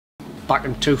back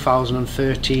in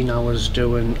 2013 I was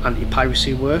doing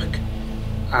anti-piracy work,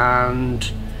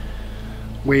 and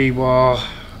we were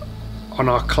on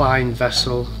our Klein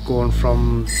vessel going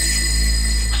from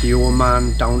the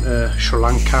Oman down to Sri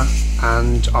Lanka,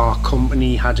 and our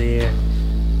company had a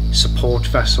support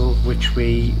vessel which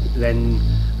we then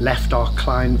left our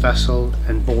Klein vessel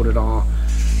and boarded our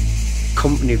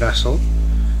company vessel,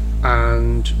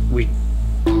 and we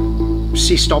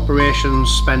ceased operations,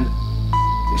 spent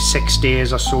 6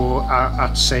 days or so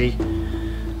at sea,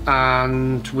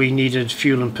 and we needed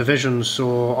fuel and provisions.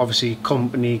 So obviously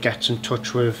company gets in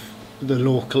touch with the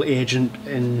local agent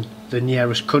in the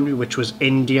nearest country, which was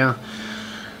India,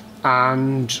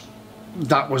 and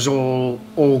that was all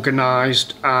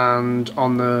organised, and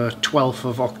on the 12th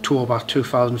of October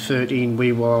 2013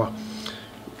 we were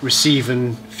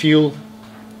receiving fuel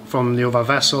from the other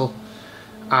vessel,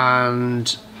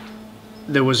 and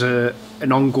there was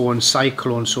an ongoing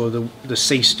cyclone, so the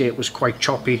sea state was quite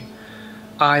choppy.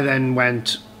 I then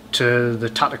went to the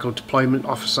tactical deployment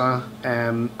officer,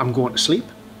 I'm going to sleep,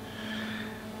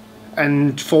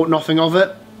 and thought nothing of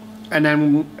it. And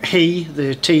then he,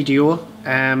 the TDO,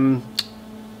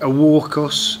 awoke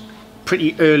us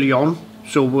pretty early on,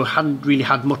 so we hadn't really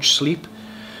had much sleep,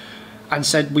 and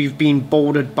said we've been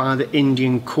boarded by the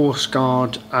Indian Coast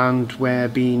Guard and we're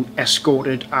being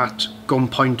escorted at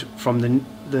gunpoint from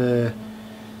the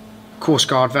Coast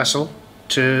Guard vessel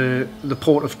to the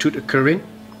port of Tuticorin.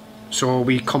 So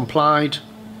we complied,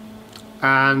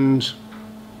 and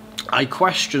I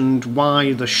questioned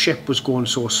why the ship was going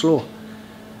so slow.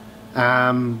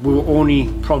 We were only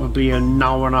probably an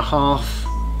hour and a half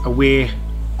away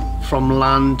from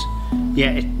land,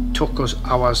 yet it took us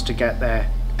hours to get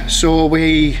there. So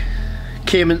we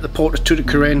came into the port of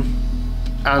Tuticorin,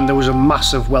 and there was a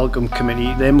massive welcome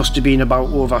committee. There must have been about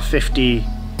over 50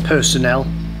 personnel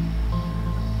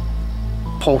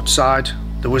portside.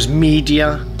 There was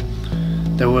media,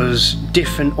 there was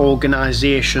different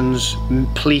organisations,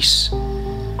 police,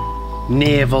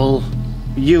 naval,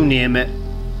 you name it.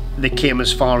 They came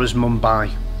as far as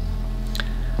Mumbai.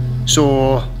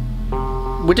 So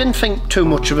we didn't think too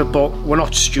much of it, but we're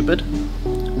not stupid.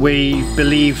 We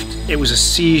believed it was a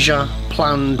seizure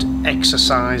planned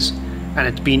exercise, and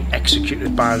it's been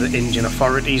executed by the Indian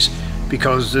authorities,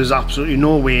 because there's absolutely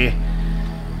no way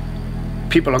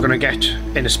people are going to get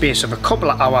in a space of a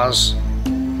couple of hours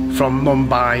from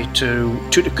Mumbai to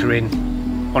Tuticorin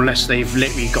unless they've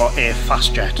literally got a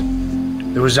fast jet.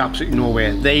 There was absolutely no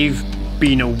way. They've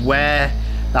been aware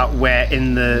that we're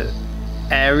in the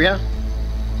area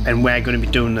and we're going to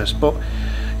be doing this, but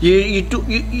you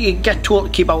get told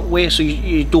to keep out of the way, so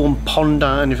you don't ponder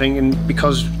anything. And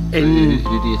because who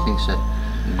do you think said?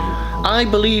 I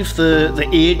believe the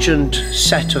agent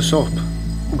set us up.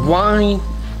 Why,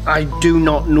 I do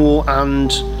not know.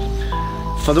 And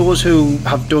for those who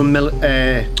have done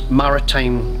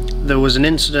maritime, there was an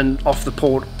incident off the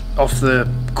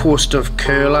coast of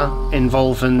Kerala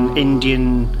involving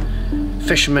Indian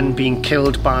fishermen being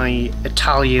killed by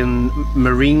Italian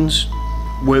Marines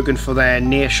working for their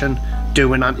nation,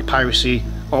 doing anti-piracy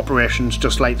operations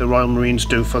just like the Royal Marines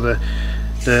do for the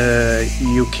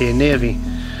UK Navy.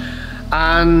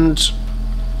 And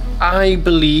I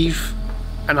believe,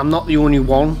 and I'm not the only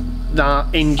one,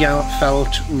 that India felt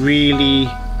really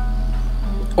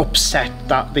upset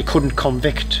that they couldn't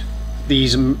convict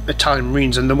these Italian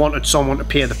Marines, and they wanted someone to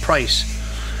pay the price.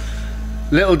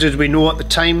 Little did we know at the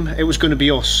time it was going to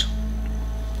be us.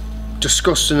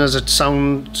 Disgusting as it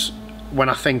sounds, when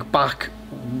I think back,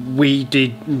 we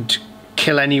didn't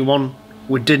kill anyone,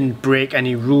 we didn't break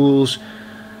any rules,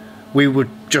 we were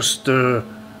just the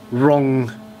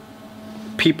wrong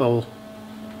people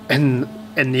in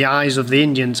the eyes of the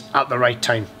Indians at the right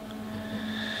time.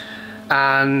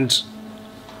 And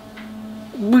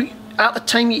at the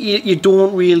time you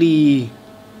don't really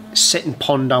sit and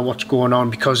ponder what's going on,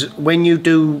 because when you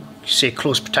do, say,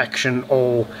 close protection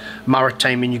or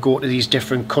maritime and you go to these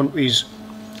different countries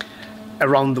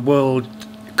around the world,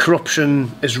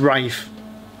 corruption is rife.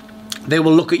 They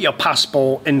will look at your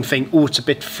passport and think, oh, it's a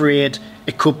bit frayed,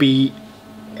 it could be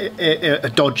a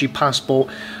dodgy passport,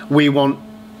 we want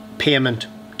payment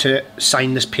to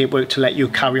sign this paperwork to let you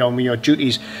carry on with your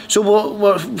duties. So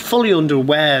we're fully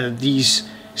unaware these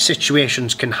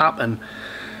situations can happen,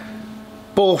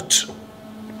 but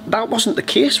that wasn't the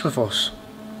case with us.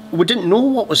 We didn't know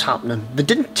what was happening. They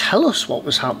didn't tell us what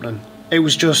was happening. It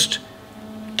was just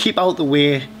keep out the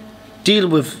way, deal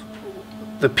with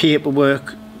the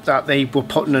paperwork that they were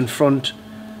putting in front,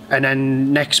 and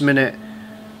then next minute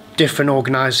different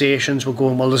organisations were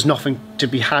going, well, there's nothing to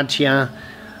be had here,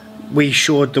 We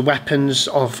showed the weapons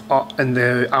and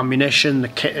the ammunition, the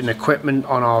kit and equipment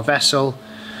on our vessel.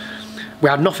 We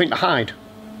had nothing to hide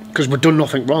because we'd done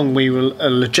nothing wrong. We were a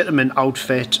legitimate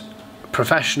outfit,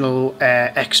 professional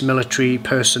ex-military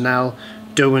personnel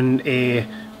doing a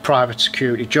private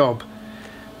security job.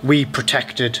 We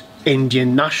protected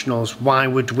Indian nationals. Why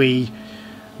would we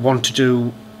want to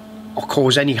do or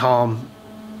cause any harm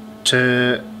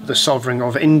to the sovereign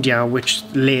of India, which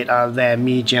later their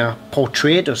media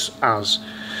portrayed us as?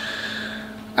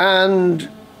 And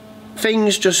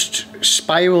things just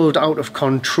spiraled out of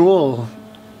control.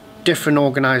 Different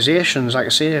organisations, like I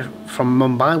say, from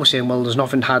Mumbai were saying, well, there's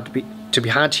nothing to be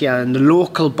had here. And the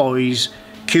local boys,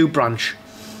 Q branch,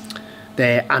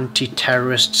 their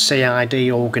anti-terrorist CID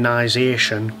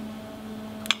organisation,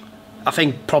 I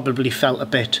think probably felt a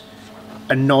bit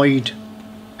annoyed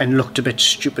and looked a bit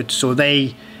stupid. So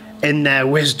they, in their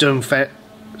wisdom,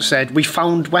 said, we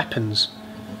found weapons.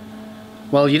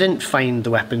 Well, you didn't find the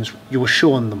weapons, you were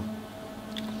shown them.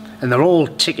 And they're all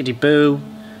tickety-boo,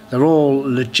 they're all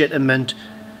legitimate.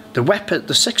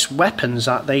 The 6 weapons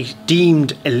that they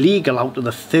deemed illegal out of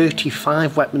the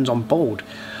 35 weapons on board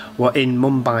were in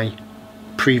Mumbai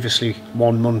previously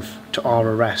 1 month to our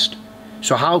arrest.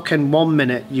 So how can 1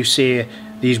 minute you say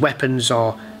these weapons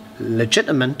are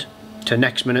legitimate to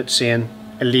next minute saying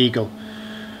illegal?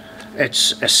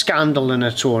 It's a scandal in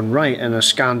its own right, and a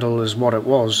scandal is what it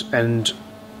was. And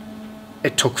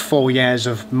it took 4 years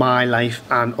of my life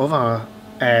and other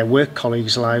work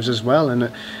colleagues' lives as well, and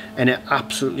it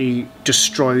absolutely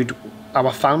destroyed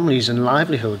our families and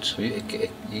livelihoods. So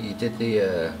you did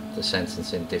the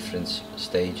sentence in different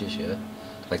stages, yeah?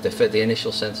 Like the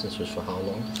initial sentence was for how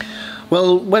long?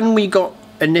 Well, when we got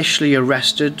initially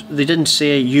arrested, they didn't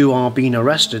say you are being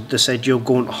arrested, they said you're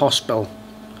going to hospital,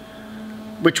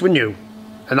 which we knew.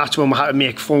 And that's when we had to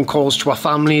make phone calls to our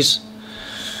families.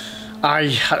 I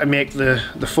had to make the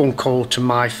phone call to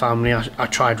my family. I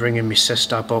tried ringing my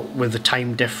sister, but with the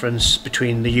time difference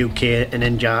between the UK and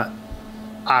India,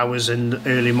 I was in the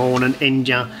early morning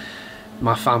India,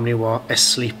 my family were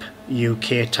asleep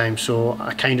UK time, so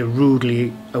I kind of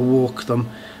rudely awoke them.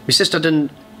 My sister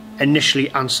didn't initially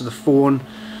answer the phone,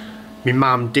 my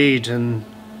mum did, and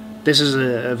this is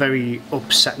a very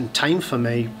upsetting time for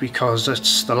me because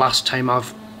it's the last time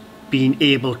I've been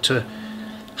able to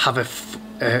have a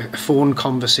phone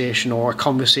conversation or a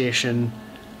conversation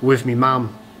with my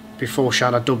mum before she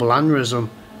had a double aneurysm,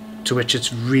 to which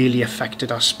it's really affected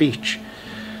her speech.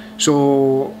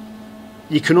 So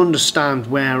you can understand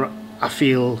where I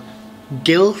feel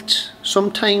guilt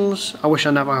sometimes. I wish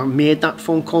I never made that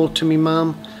phone call to my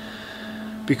mum,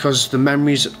 because the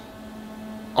memories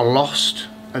are lost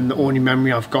and the only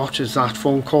memory I've got is that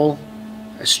phone call.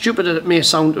 As stupid as it may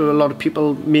sound to a lot of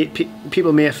people,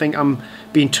 people may think I'm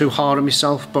being too hard on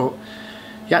myself, but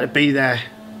you had to be there.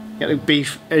 You had to be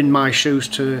in my shoes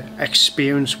to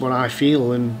experience what I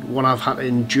feel and what I've had to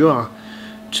endure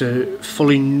to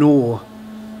fully know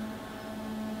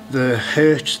the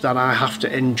hurt that I have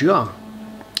to endure.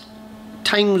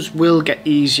 Times will get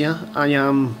easier, I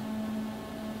am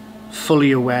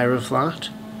fully aware of that,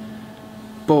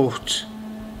 but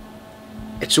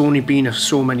it's only been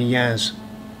so many years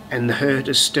and the hurt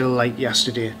is still like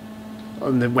yesterday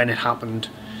when it happened.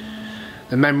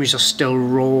 The memories are still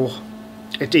raw.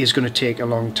 It is going to take a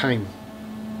long time,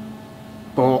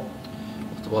 but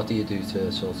what do you do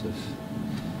to sort of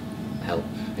help,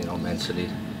 mentally,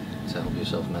 to help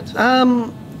yourself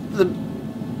mentally? The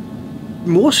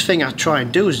most thing I try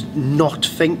and do is not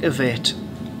think of it.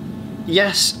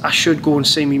 Yes, I should go and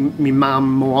see me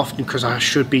mum more often, because I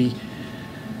should be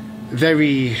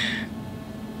very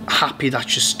happy that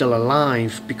she's still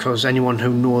alive, because anyone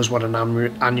who knows what an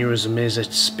aneurysm is,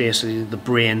 it's basically the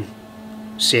brain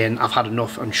saying I've had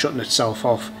enough and shutting itself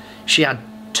off. She had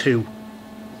 2.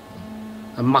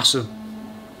 A massive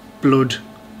blood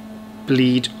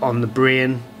bleed on the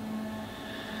brain,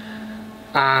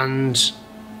 and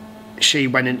she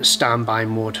went into standby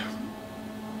mode,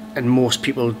 and most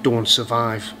people don't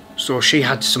survive. So she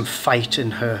had some fight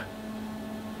in her.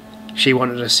 She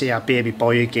wanted to see her baby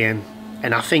boy again,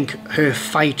 and I think her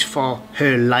fight for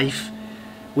her life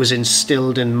was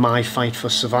instilled in my fight for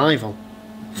survival,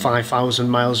 5,000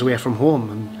 miles away from home.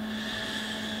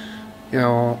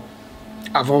 And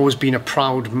I've always been a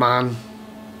proud man.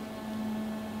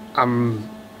 I'm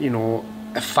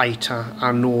a fighter,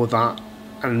 I know that,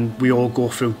 and we all go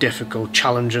through difficult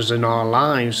challenges in our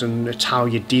lives, and it's how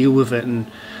you deal with it. And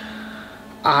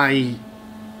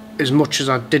as much as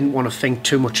I didn't want to think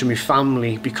too much of my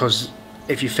family, because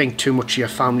if you think too much of your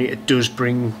family, it does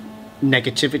bring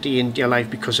negativity into your life,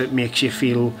 because it makes you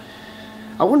feel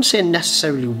I wouldn't say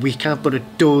necessarily weaker, but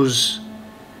it does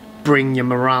bring your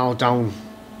morale down.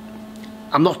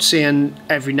 I'm not saying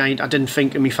every night I didn't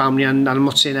think of my family, and I'm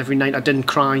not saying every night I didn't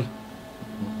cry.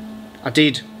 I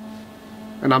did.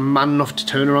 And I'm man enough to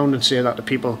turn around and say that to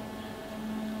people.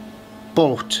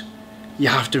 But you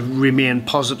have to remain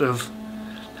positive.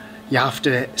 You have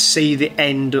to see the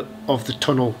end of the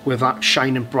tunnel with that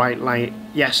shining bright light.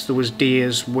 Yes, there was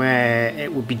days where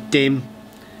it would be dim,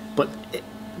 but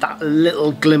that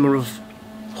little glimmer of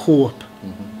hope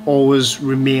always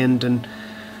remained. And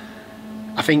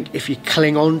I think if you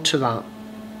cling on to that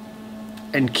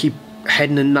and keep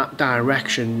heading in that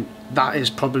direction, that is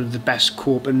probably the best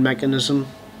coping mechanism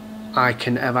I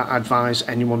can ever advise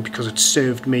anyone, because it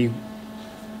served me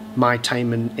my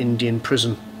time in Indian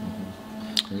prison.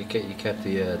 And you kept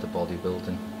the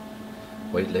bodybuilding,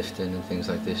 weightlifting and things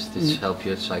like this. Did it help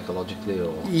you psychologically,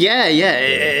 or? Yeah,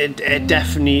 it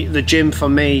definitely, the gym for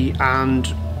me and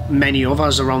many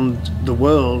others around the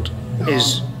world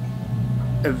is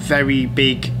a very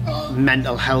big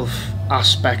mental health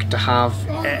aspect to have.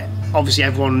 Obviously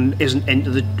everyone isn't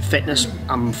into the fitness,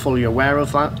 I'm fully aware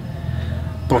of that,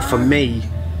 but for me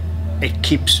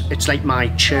it's like my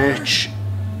church,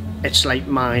 it's like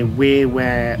my way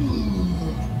where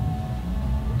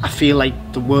I feel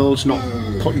like the world's not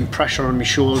putting pressure on my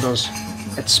shoulders.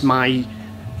 It's my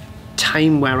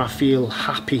time where I feel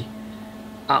happy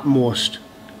at most.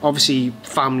 Obviously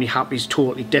family happy is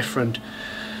totally different,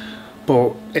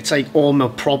 but it's like all my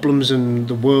problems in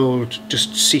the world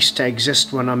just cease to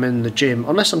exist when I'm in the gym.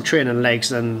 Unless I'm training legs,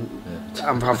 then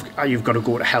you've got to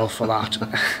go to hell for that.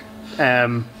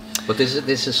 But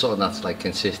this is something that's like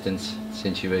consistent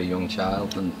since you were a young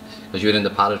child, and because you were in the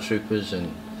paratroopers,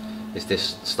 and is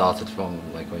this started from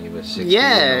like when you were 16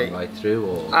 and right through?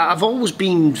 Or? I've always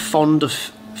been fond of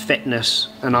fitness,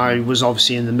 and I was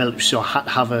obviously in the military, so I had to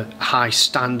have a high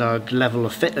standard level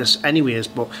of fitness anyways.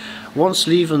 But once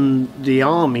leaving the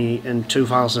army in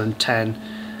 2010,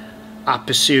 I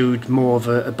pursued more of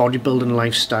a bodybuilding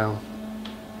lifestyle.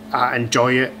 I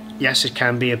enjoy it. Yes, it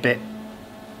can be a bit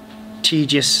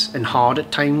tedious and hard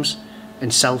at times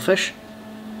and selfish,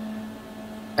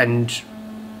 and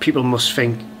people must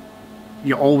think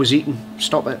you're always eating,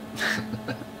 stop it.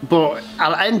 But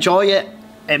I enjoy it.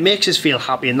 It makes us feel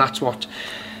happy, and that's what,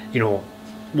 you know,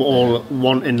 we all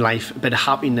want in life, a bit of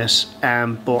happiness.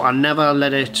 But I never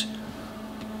let it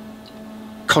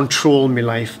control my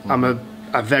life. I'm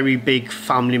a very big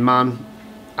family man.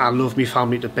 I love my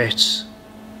family to bits,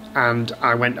 and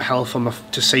I went to hell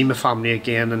to see my family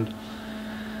again.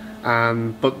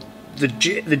 But the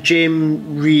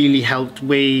gym really helped.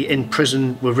 We in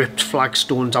prison we ripped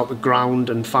flagstones out the ground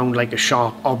and found like a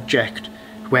sharp object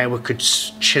where we could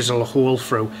chisel a hole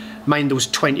through. Mind there was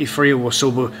 23 of us,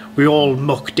 so we all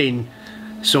mucked in.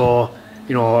 So,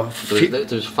 you know,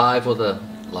 there's 5 other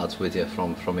lads with you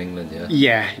from England, yeah?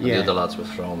 Yeah. The other lads were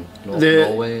from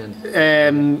Norway?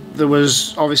 And there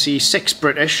was obviously 6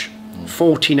 British,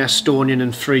 14 Estonian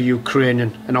and 3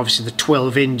 Ukrainian, and obviously the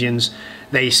 12 Indians.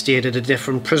 They stayed at a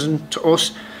different prison to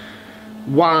us.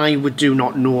 Why, we do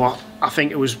not know. I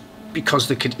think it was because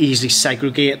they could easily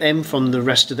segregate them from the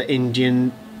rest of the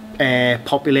Indian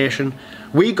population.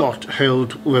 We got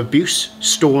hurled with abuse,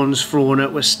 stones thrown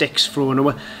at us, sticks thrown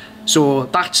at us. So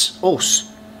that's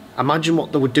us. Imagine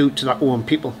what they would do to their own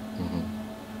people.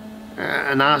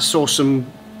 And I saw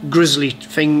some grisly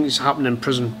things happen in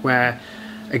prison where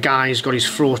a guy's got his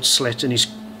throat slit and he's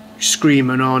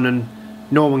screaming on, and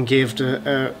no one gave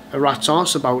a rat's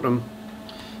arse about him.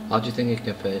 How do you think it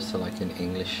compares to like an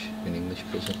English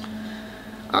prison?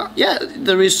 Yeah,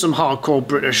 there is some hardcore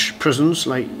British prisons,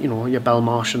 like, you know, your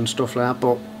Belmarsh and stuff like that,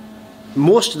 but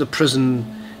most of the prison,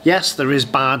 yes, there is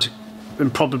bad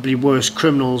and probably worse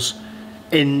criminals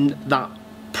in that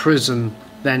prison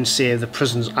than, say, the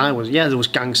prisons I was. Yeah, there was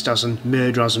gangsters and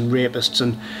murderers and rapists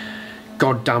and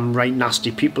goddamn right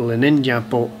nasty people in India,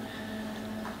 but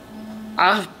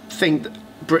I think that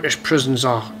British prisons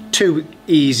are too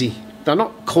easy. They're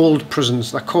not called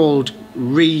prisons, they're called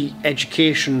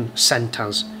re-education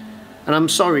centres. And I'm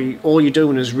sorry, all you're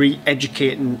doing is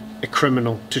re-educating a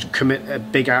criminal to commit a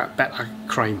bigger, better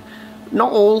crime.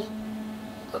 Not all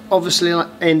obviously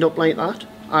end up like that.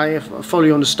 I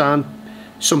fully understand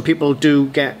some people do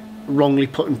get wrongly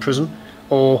put in prison,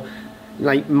 or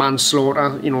like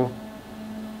manslaughter, you know,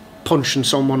 punching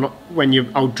someone when you're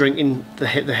out drinking, they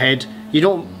hit the head. You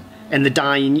don't, and they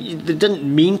die, and they didn't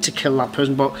mean to kill that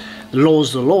person, but the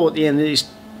law's the law. At the end,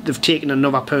 they've taken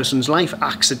another person's life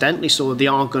accidentally, so they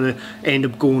are going to end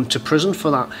up going to prison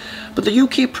for that. But the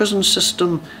UK prison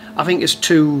system, I think, is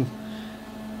too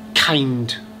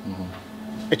kind.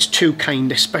 it's too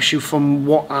kind, especially from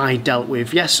what I dealt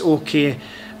with. Yes, okay,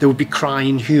 there would be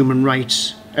crying human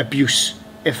rights abuse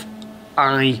if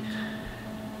I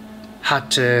had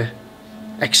to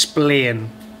explain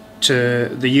to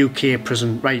the UK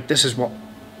prison, right, this is what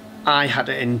I had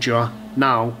to endure,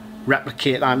 now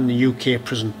replicate that in the UK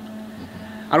prison.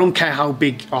 I don't care how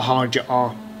big or hard you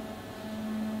are.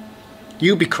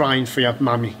 You be crying for your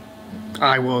mammy.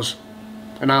 I was.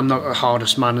 And I'm not the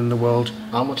hardest man in the world.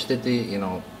 How much did the, you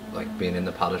know, like being in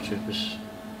the paratroopers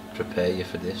prepare you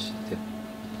for this?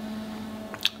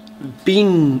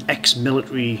 Being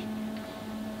ex-military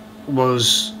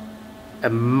was a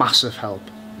massive help.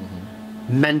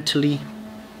 Mentally,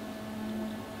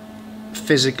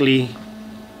 physically,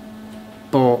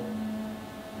 but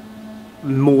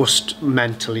most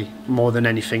mentally more than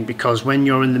anything, because when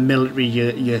you're in the military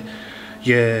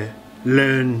you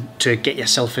learn to get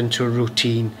yourself into a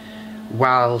routine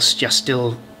whilst you're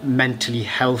still mentally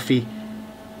healthy.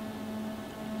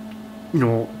 You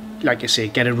know, like I say,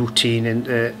 get a routine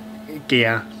into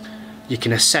gear. You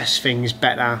can assess things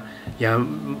better.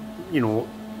 You know,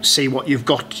 see what you've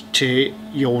got to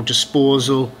your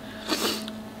disposal.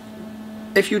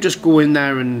 If you just go in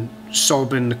there and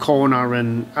sob in the corner,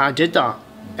 and I did that,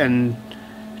 and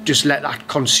just let that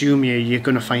consume you, you're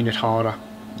going to find it harder.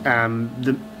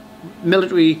 The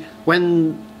military,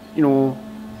 when, you know,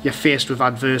 you're faced with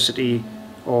adversity,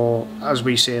 or as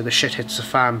we say, the shit hits the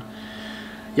fan,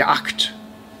 you act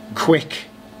quick.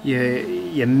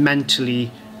 You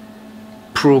mentally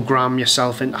program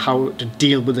yourself into how to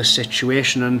deal with the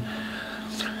situation. And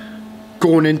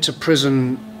going into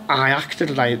prison, I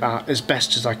acted like that as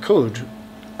best as I could,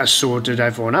 as so did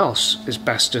everyone else as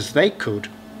best as they could.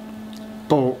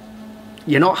 But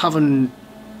you're not having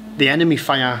the enemy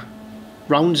fire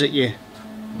rounds at you.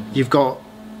 You've got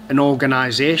an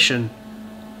organisation,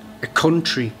 a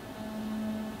country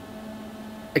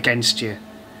against you,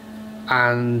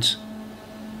 and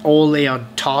all they are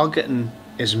targeting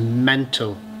is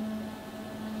mental.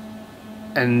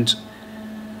 And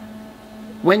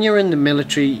when you're in the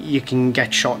military, you can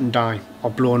get shot and die, or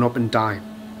blown up and die.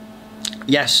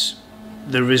 Yes,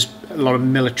 there is a lot of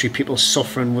military people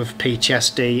suffering with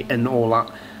PTSD and all that,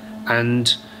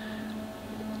 and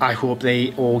I hope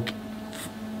they all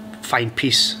find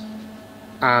peace.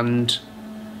 But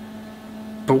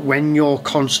when you're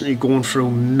constantly going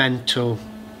through mental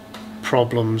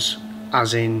problems,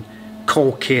 as in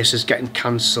court cases getting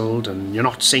cancelled and you're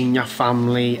not seeing your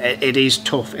family, it is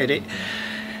tough.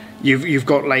 You've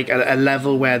got like a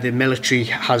level where the military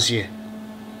has you.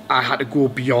 I had to go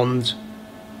beyond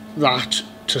that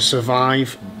to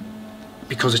survive,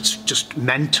 because it's just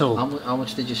mental. How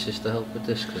much did your sister help with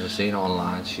this? Because I've seen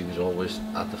online she was always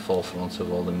at the forefront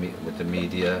of all with the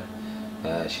media.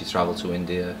 She travelled to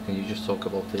India. Can you just talk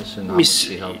about this and how much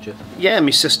she helped you? Yeah,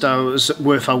 my sister was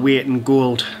worth her weight in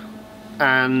gold,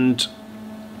 and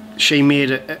she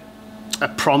made a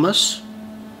promise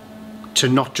to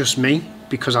not just me,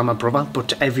 because I'm a brother, but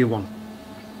to everyone.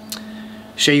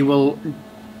 She will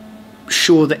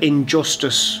show the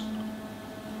injustice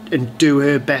and do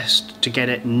her best to get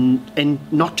it in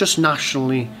not just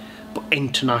nationally but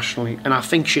internationally, and I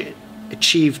think she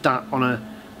achieved that on a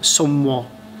somewhat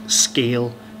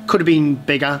scale. Could have been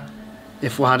bigger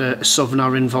if we had a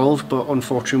southerner involved, but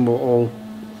unfortunately we're all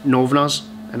northerners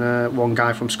and one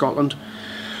guy from Scotland,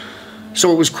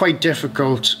 so it was quite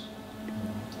difficult.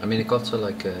 I mean, it got to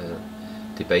like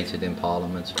debated in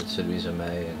Parliament with Theresa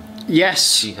May, and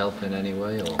yes, did she help in any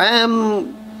way, or?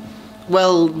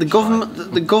 Well, the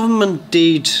government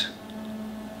did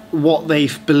what they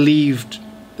believed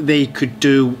they could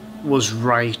do was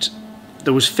right.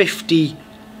 There was 50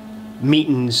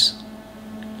 meetings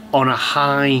on a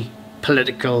high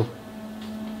political,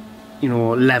 you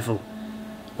know, level.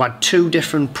 We had 2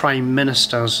 different prime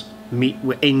ministers meet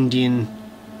with Indian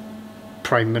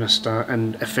prime minister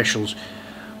and officials.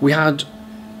 We had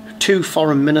 2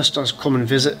 foreign ministers come and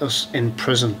visit us in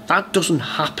prison. That doesn't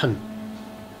happen.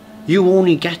 You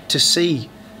only get to see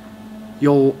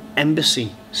your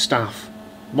embassy staff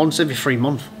once every 3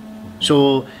 months.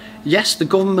 So yes, the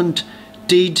government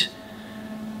did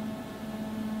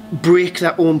break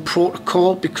their own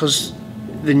protocol because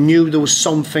they knew there was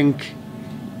something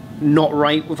not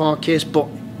right with our case, but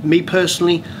me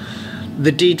personally,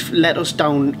 they did let us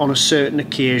down on a certain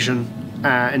occasion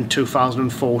in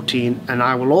 2014, and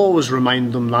I will always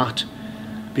remind them that,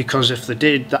 because if they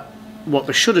did that, what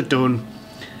they should have done,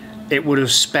 it would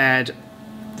have spared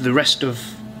the rest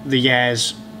of the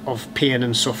years of pain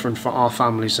and suffering for our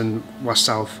families and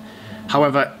ourselves.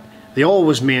 However, they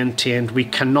always maintained we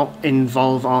cannot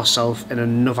involve ourselves in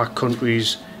another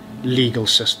country's legal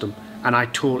system. and I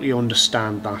totally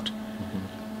understand that.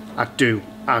 I do.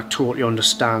 I totally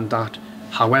understand that.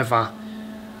 However,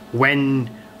 when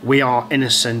we are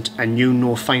innocent, and you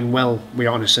know fine well we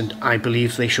are innocent, I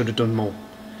believe they should have done more.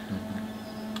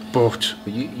 But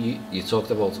you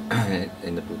talked about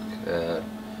in the book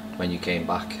when you came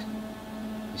back,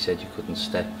 you said you couldn't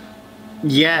step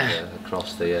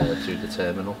across the through the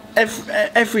terminal.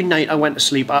 Every night I went to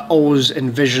sleep, I always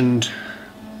envisioned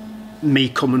me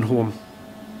coming home.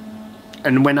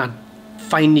 And when I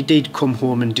finally did come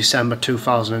home in December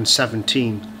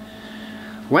 2017,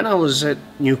 when I was at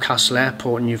Newcastle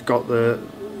Airport and you've got the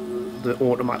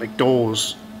automatic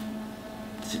doors,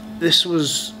 this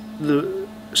was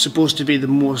supposed to be the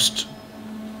most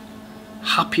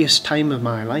happiest time of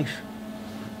my life.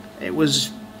 It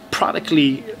was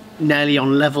practically nearly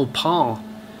on level par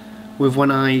with when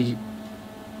I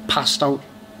passed out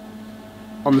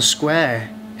on the square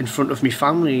in front of my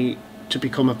family to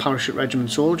become a parachute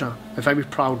regiment soldier. A very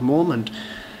proud moment.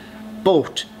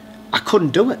 But I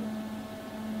couldn't do it.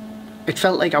 It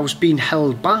felt like I was being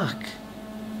held back.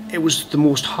 It was the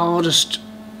most hardest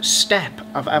step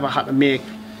I've ever had to make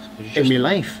in my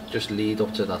life. Just lead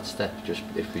up to that step, just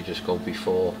if we just go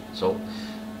before. So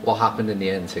what happened in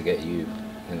the end to get you,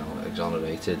 you know,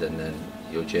 exonerated, and then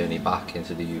your journey back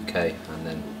into the UK, and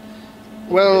then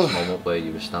this moment where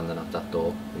you were standing at that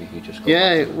door, where you could just go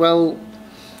back to well,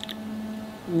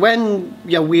 when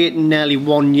you're waiting nearly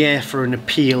 1 year for an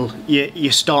appeal, you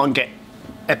start to get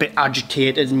a bit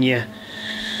agitated, and you're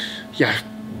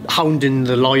hounding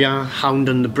the lawyer,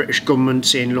 hounding the British government,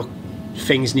 saying, look,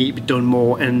 things need to be done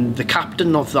more. And the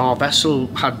captain of our vessel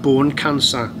had bone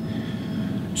cancer,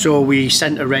 so we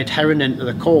sent a red herring into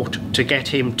the court to get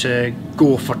him to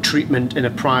go for treatment in a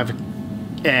private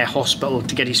hospital,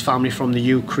 to get his family from the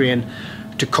Ukraine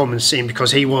to come and see him,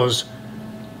 because he was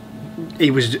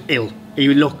ill. He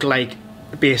looked like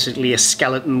basically a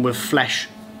skeleton with flesh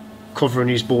covering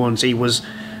his bones. He was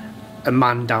a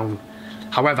man down.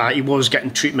 However, he was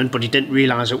getting treatment, but he didn't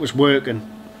realise it was working.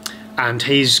 And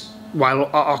while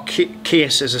our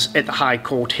case is at the High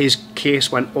Court, his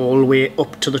case went all the way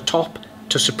up to the top,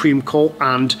 to Supreme Court,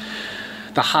 and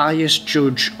the highest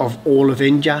judge of all of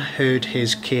India heard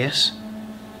his case.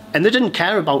 And they didn't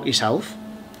care about his health.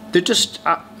 They just,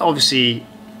 obviously,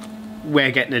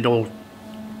 we're getting it all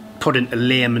put into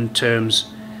layman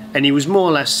terms. And he was more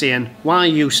or less saying, why are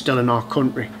you still in our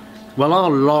country? Well,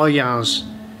 our lawyers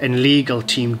and legal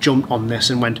team jumped on this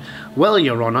and went, well,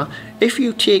 Your Honour, if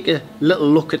you take a little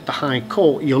look at the High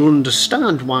Court, you'll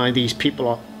understand why these people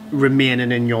are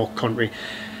remaining in your country.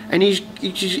 And he's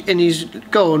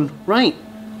going, right,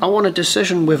 I want a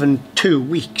decision within 2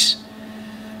 weeks.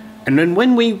 And then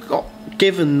when we got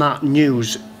given that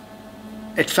news,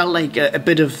 it felt like a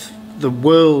bit of the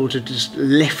world had just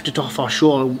lifted off our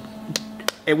shoulder.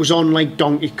 It was on like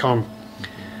Donkey Kong.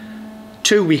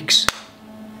 2 weeks,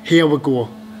 here we go.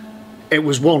 It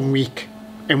was 1 week,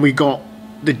 and we got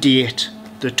the date,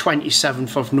 the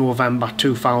 27th of November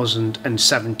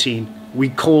 2017. We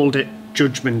called it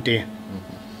Judgment Day.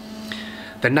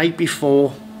 The night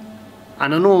before,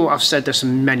 and I know I've said this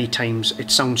many times, it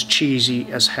sounds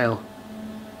cheesy as hell.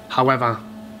 However,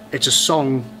 it's a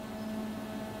song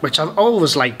which I've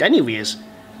always liked anyways,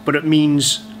 but it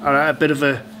means a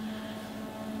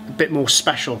bit more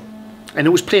special. And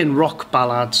it was playing rock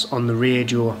ballads on the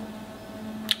radio,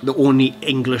 the only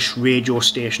English radio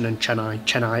station in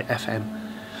Chennai FM.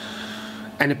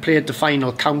 And it played the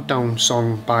Final Countdown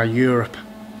song by Europe.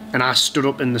 And I stood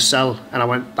up in the cell and I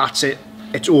went, that's it,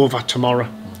 it's over tomorrow.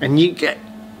 And you get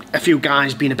a few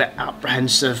guys being a bit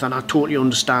apprehensive, and I totally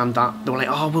understand that. They were like,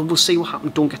 oh, well, we'll see what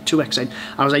happens, don't get too excited.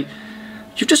 I was like,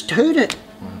 you've just heard it.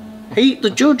 The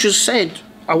judge has said,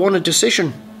 I want a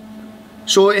decision.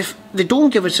 So if they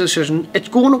don't give a decision, it's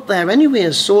going up there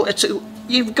anyways. So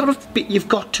you've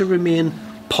got to remain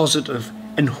positive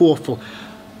and hopeful,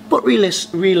 but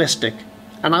realistic.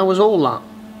 And I was all that.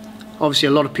 Obviously,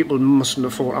 a lot of people mustn't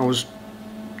have thought I was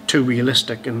too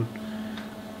realistic, and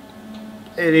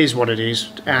it is what it is.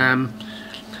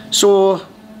 So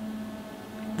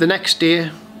the next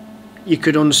day, you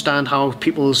could understand how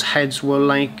people's heads were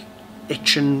like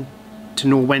itching to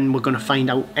know when we're going to find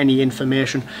out any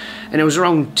information. And it was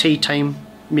around tea time,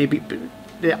 maybe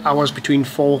the hours between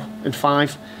 4 and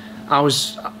 5. I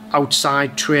was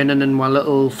outside training in my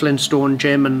little Flintstone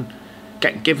gym and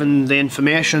get given the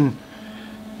information.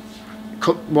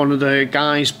 One of the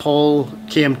guys, Paul,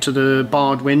 came to the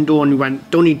barred window and went,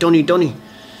 Dunny, Dunny, Dunny.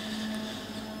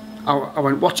 I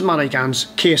went, what's the matter, Gans?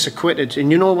 Case acquitted.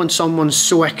 And you know when someone's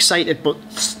so excited but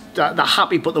they're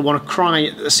happy, but they want to cry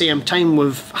at the same time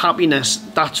with happiness.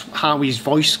 That's how his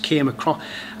voice came across.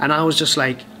 And I was just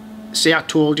like, see, I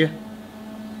told you.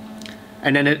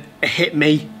 And then it hit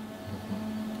me.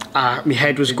 My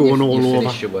head was going all over. You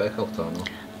finished your workout or no?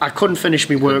 I couldn't finish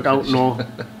my workout, no.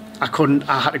 I couldn't.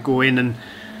 I had to go in, and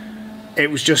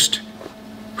it was just,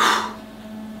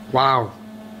 wow.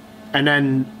 And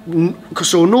then,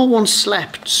 so no one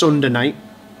slept Sunday night.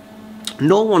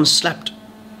 No one slept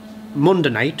Monday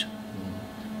night.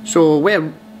 So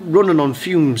we're running on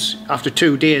fumes after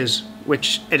 2 days,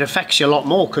 which it affects you a lot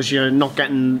more because you're not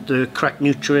getting the correct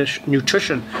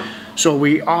nutrition. So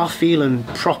we are feeling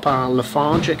proper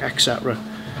lethargic, etc.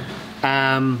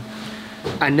 And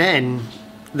then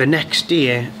the next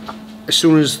day, as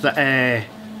soon as the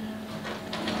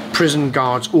prison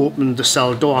guards opened the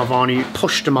cell door, I've only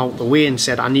pushed them out the way and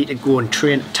said I need to go and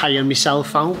train, tire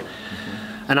myself out.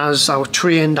 And as I was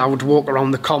trained, I would walk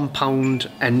around the compound,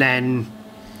 and then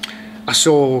I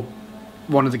saw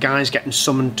one of the guys getting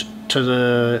summoned to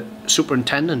the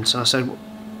superintendent. And I said,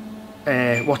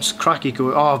 what's the crack? He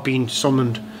goes, oh, I've been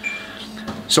summoned.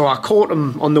 So I caught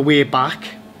him on the way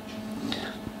back,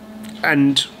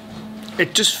 and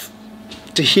it just,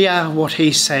 to hear what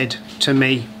he said to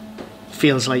me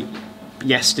feels like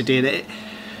yesterday.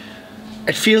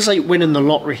 It feels like winning the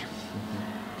lottery.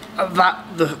 That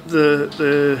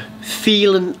the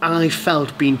feeling I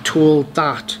felt being told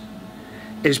that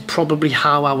is probably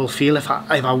how I will feel if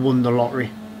I won the lottery.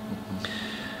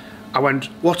 I went,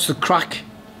 what's the crack?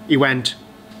 He went,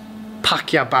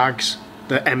 pack your bags,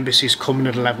 the embassy's coming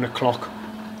at 11 o'clock.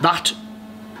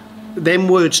 Them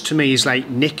words to me is like,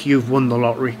 Nick, you've won the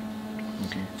lottery.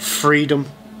 Freedom.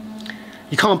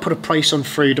 You can't put a price on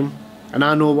freedom. And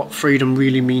I know what freedom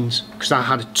really means, because I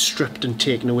had it stripped and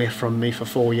taken away from me for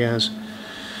 4 years.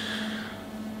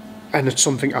 And it's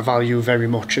something I value very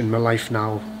much in my life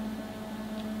now.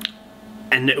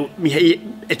 And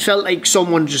it felt like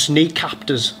someone just kneecapped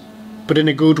us, but in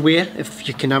a good way, if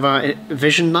you can ever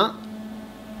vision that.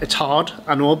 It's hard,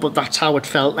 I know, but that's how it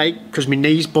felt like, because my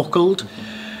knees buckled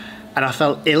and I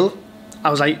felt ill. I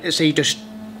was like, is he just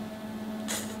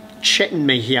shitting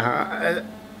me here?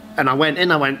 And I went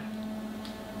in, I went,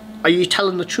 are you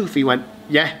telling the truth? He went,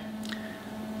 yeah.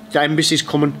 The embassy's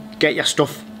coming, get your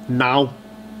stuff now.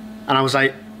 And I was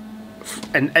like,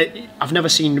 and I've never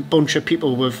seen a bunch of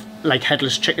people with like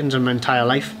headless chickens in my entire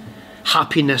life.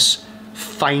 Happiness,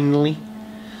 finally.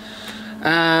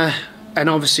 And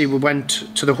obviously we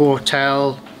went to the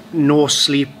hotel, no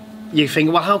sleep. You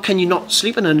think, well, how can you not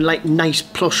sleep in a like nice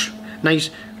plush,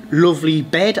 nice lovely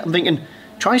bed? I'm thinking,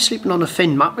 try sleeping on a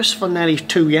thin mattress for nearly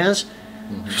 2 years.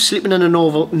 Sleeping in a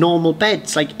normal bed,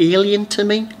 it's like alien to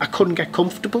me. I couldn't get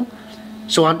comfortable,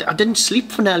 so I didn't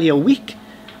sleep for nearly a week.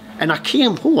 And I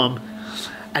came home,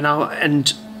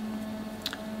 and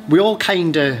we all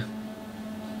kind of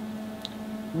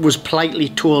was politely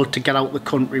told to get out the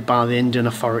country by the Indian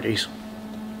authorities,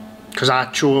 because I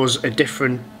chose a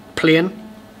different plane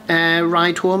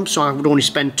ride home, so I would only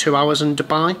spend 2 hours in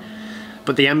Dubai.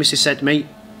 But the embassy said to me,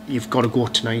 you've got to go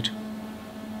tonight.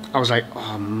 I was like,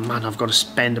 oh man, I've got to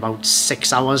spend about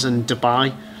 6 hours in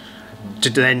Dubai to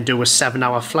then do a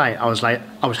 7-hour flight. I was like,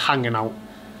 I was hanging out.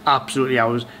 Absolutely, I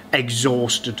was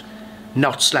exhausted.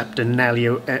 Not slept in nearly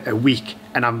a week.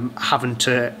 And I'm having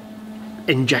to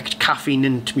inject caffeine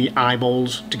into my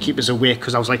eyeballs to keep us awake,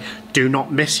 because I was like, do not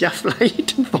miss your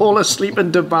flight and fall asleep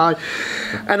in Dubai.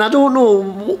 And I don't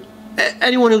know,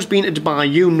 anyone who's been to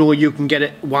Dubai, you know you can get a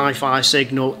Wi-Fi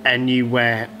signal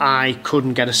anywhere. I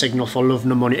couldn't get a signal for love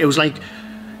nor money. It was like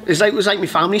my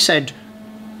family said,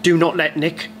 do not let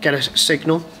Nick get a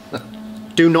signal.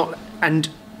 Do not. And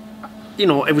you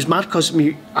know, it was mad because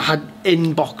I had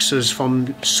inboxes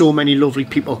from so many lovely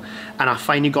people, and I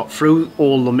finally got through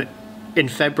all of them in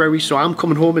February. So I'm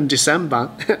coming home in December.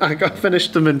 I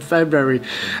finished them in February,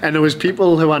 and there was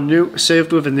people who I knew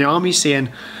served with in the army saying,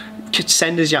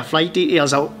 send us your flight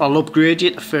details, I'll upgrade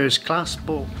you to first class.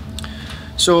 But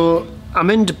so I'm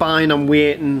in Dubai and I'm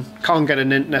waiting, can't get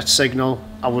an internet signal.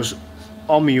 I was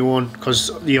on my own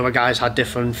because the other guys had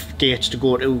different gates to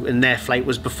go to, and their flight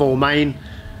was before mine.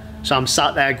 So I'm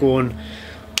sat there going,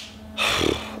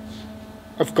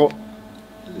 I've got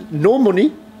no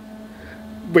money.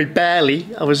 We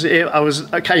barely. I was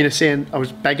kind of saying, I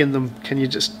was begging them, can you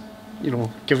just, you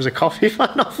know, give us a coffee for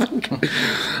nothing?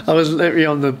 I was literally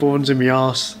on the bones in my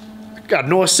arse. I had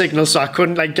no signal, so I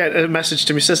couldn't like get a message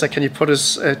to my sister, can you put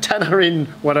us a tenner in,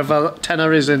 whatever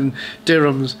tenner is in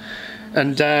dirhams?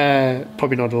 And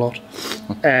probably not a lot.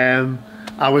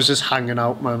 I was just hanging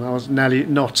out, man. I was nearly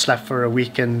not slept for a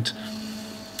week, and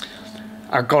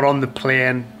I got on the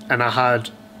plane and I had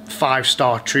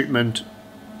 5-star treatment,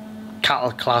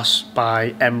 cattle class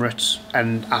by Emirates,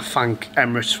 and I thank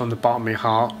Emirates from the bottom of my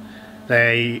heart.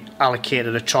 They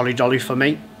allocated a trolley dolly for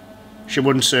me. She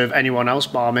wouldn't serve anyone else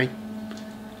bar me.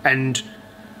 And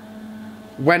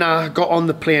when I got on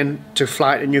the plane to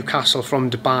fly to Newcastle from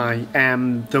Dubai,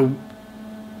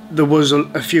 there was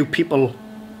a few people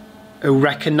who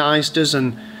recognised us,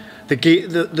 and they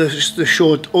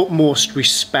showed utmost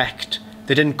respect.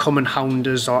 They didn't come and hound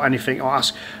us or anything or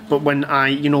ask. But when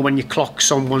when you clock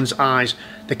someone's eyes,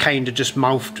 they kind of just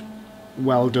mouthed,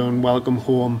 "Well done, welcome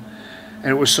home."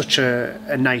 And it was such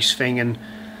a nice thing. And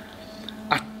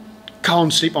I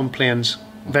can't sleep on planes,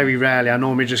 very rarely. I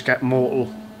normally just get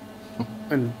mortal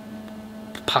and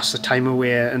pass the time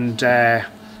away. And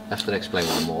have to explain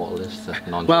what a mortal is to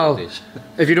non-Geordies. Well,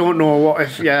 if you don't know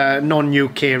if you're a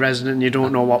non-UK resident and you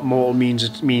don't know what mortal means,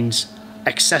 it means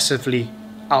excessively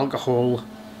alcohol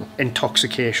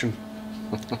intoxication.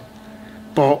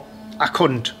 But I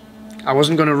couldn't. I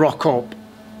wasn't going to rock up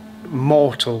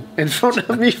mortal in front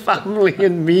of me family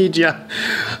and media,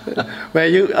 where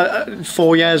you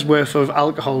 4 years worth of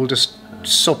alcohol just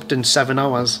supped in 7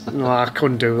 hours. No, I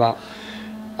couldn't do that.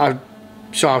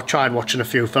 So I tried watching a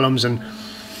few films, and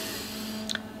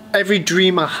every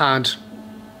dream I had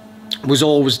was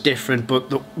always different, but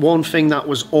the one thing that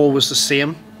was always the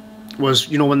same was,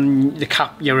 when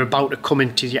you're about to come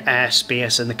into your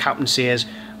airspace and the captain says,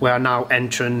 "We are now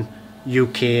entering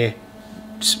UK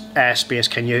airspace,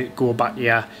 can you go back to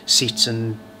your seats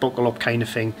and buckle up," kind of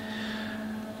thing.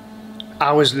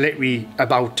 I was literally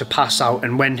about to pass out,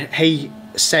 and when he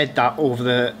said that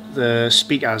over the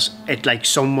speakers, it like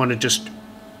someone had just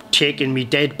taken me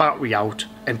dead battery out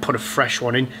and put a fresh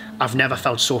one in. I've never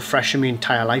felt so fresh in my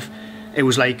entire life. It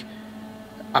was like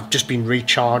I've just been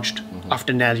recharged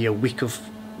after nearly a week of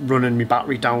running my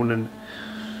battery down. And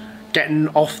getting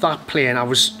off that plane,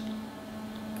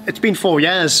 it's been 4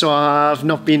 years, so I've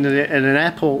not been in an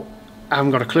airport. I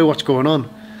haven't got a clue what's going on.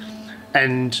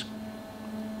 And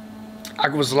I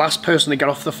was the last person to get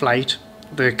off the flight.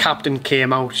 The captain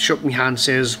came out, shook my hand,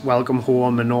 says "welcome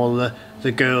home," and all the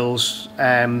girls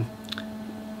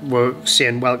were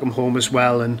saying "welcome home" as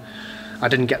well. And I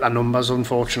didn't get their numbers,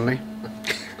 unfortunately.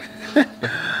 I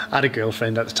had a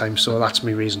girlfriend at the time, so that's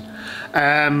my reason.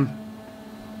 And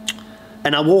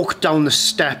I walked down the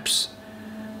steps,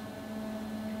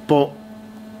 but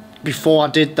before I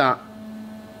did that,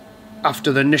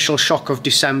 after the initial shock of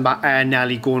December air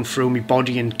nearly going through my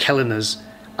body and killing us,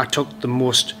 I took the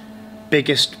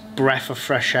biggest breath of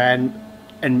fresh air,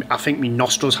 and I think my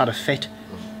nostrils had a fit,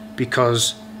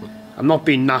 because I'm not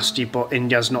being nasty, but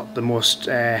India's not the most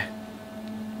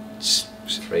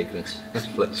fragrance.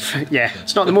 Yeah,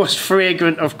 it's not the most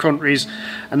fragrant of countries,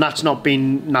 and that's not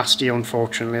being nasty,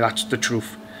 unfortunately. That's the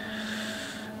truth.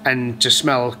 And to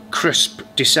smell crisp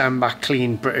December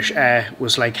clean British air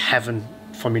was like heaven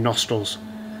for my nostrils.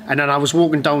 And then I was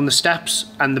walking down the steps,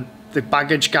 and the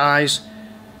baggage guys,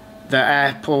 the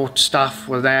airport staff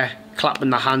were there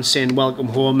clapping their hands saying "welcome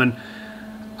home," and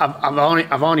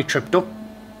I've only tripped up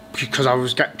because I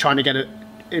was trying to get it,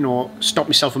 stop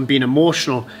myself from being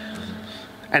emotional.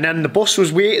 And then the bus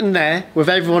was waiting there with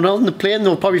everyone on the plane. They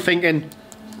were probably thinking,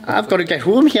 "I've got to get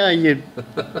home here, you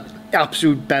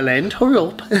absolute bell end, hurry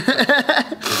up."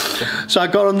 So I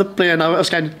got on the plane, I was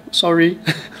going, "Sorry."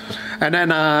 And then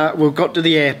we got to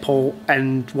the airport,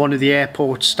 and one of the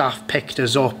airport staff picked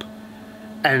us up.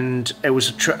 And it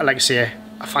was, like I say,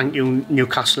 I thank you,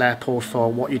 Newcastle Airport,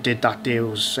 for what you did that day. It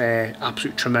was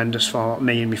absolutely tremendous for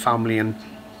me and my family. And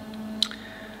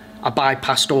I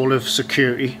bypassed all of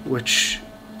security, which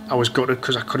I was gutted,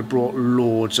 because I could have brought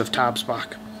loads of tabs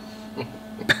back.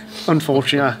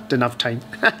 Unfortunately, I didn't have time.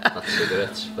 That's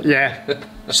cigarettes. But... Yeah,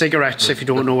 cigarettes, if you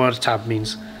don't know what a tab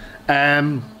means.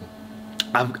 And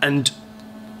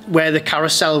where the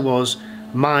carousel was,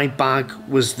 my bag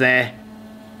was there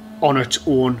on its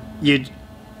own. You'd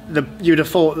have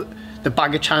thought the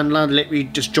baggage handler literally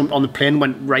just jumped on the plane,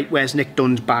 went, "Right, where's Nick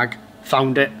Dunn's bag?"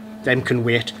 Found it, them can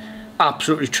wait.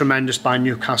 Absolutely tremendous by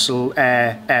Newcastle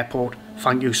Airport.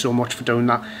 Thank you so much for doing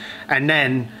that. And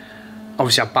then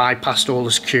obviously I bypassed all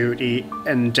the security,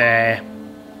 and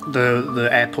the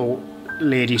airport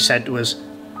lady said to us,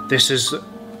 "This is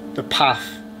the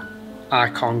path I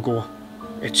can't go,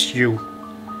 it's you."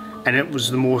 And it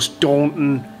was the most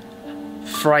daunting,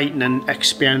 frightening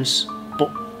experience,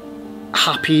 but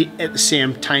happy at the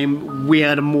same time,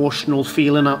 weird emotional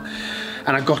feeling.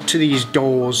 And I got to these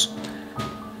doors,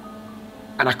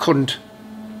 and I couldn't,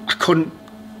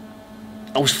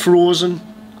 I was frozen.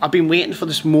 I've been waiting for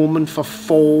this moment for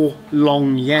 4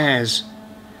 long years,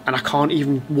 and I can't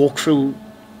even walk through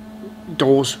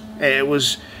doors. It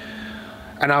was,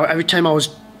 and every time I was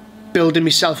building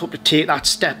myself up to take that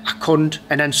step, I couldn't,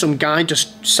 and then some guy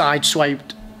just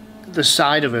sideswiped the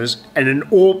side of us and then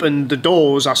opened the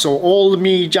doors. I saw all the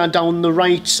media down the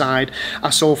right side, I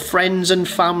saw friends and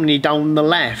family down the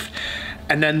left,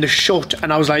 and then the shut,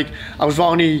 and I was like, I was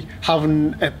only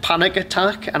having a panic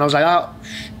attack, and I was like, oh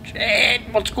shit,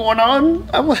 what's going on?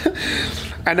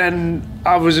 And then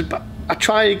I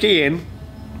tried again,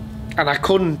 and I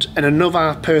couldn't, and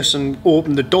another person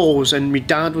opened the doors, and my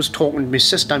dad was talking to my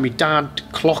sister, and my dad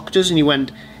clocked us, and he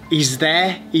went, he's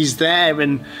there,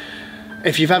 and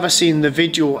if you've ever seen the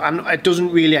video, and it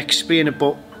doesn't really explain it,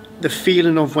 but the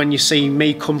feeling of when you see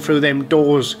me come through them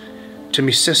doors to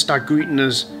my sister greeting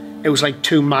us, it was like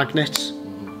two magnets.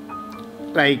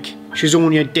 Like, she was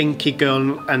only a dinky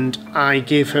girl, and I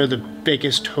gave her the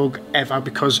biggest hug ever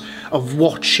because of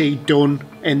what she'd done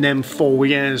in them 4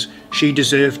 years. She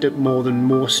deserved it more than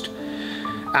most,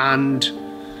 and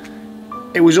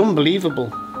it was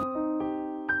unbelievable.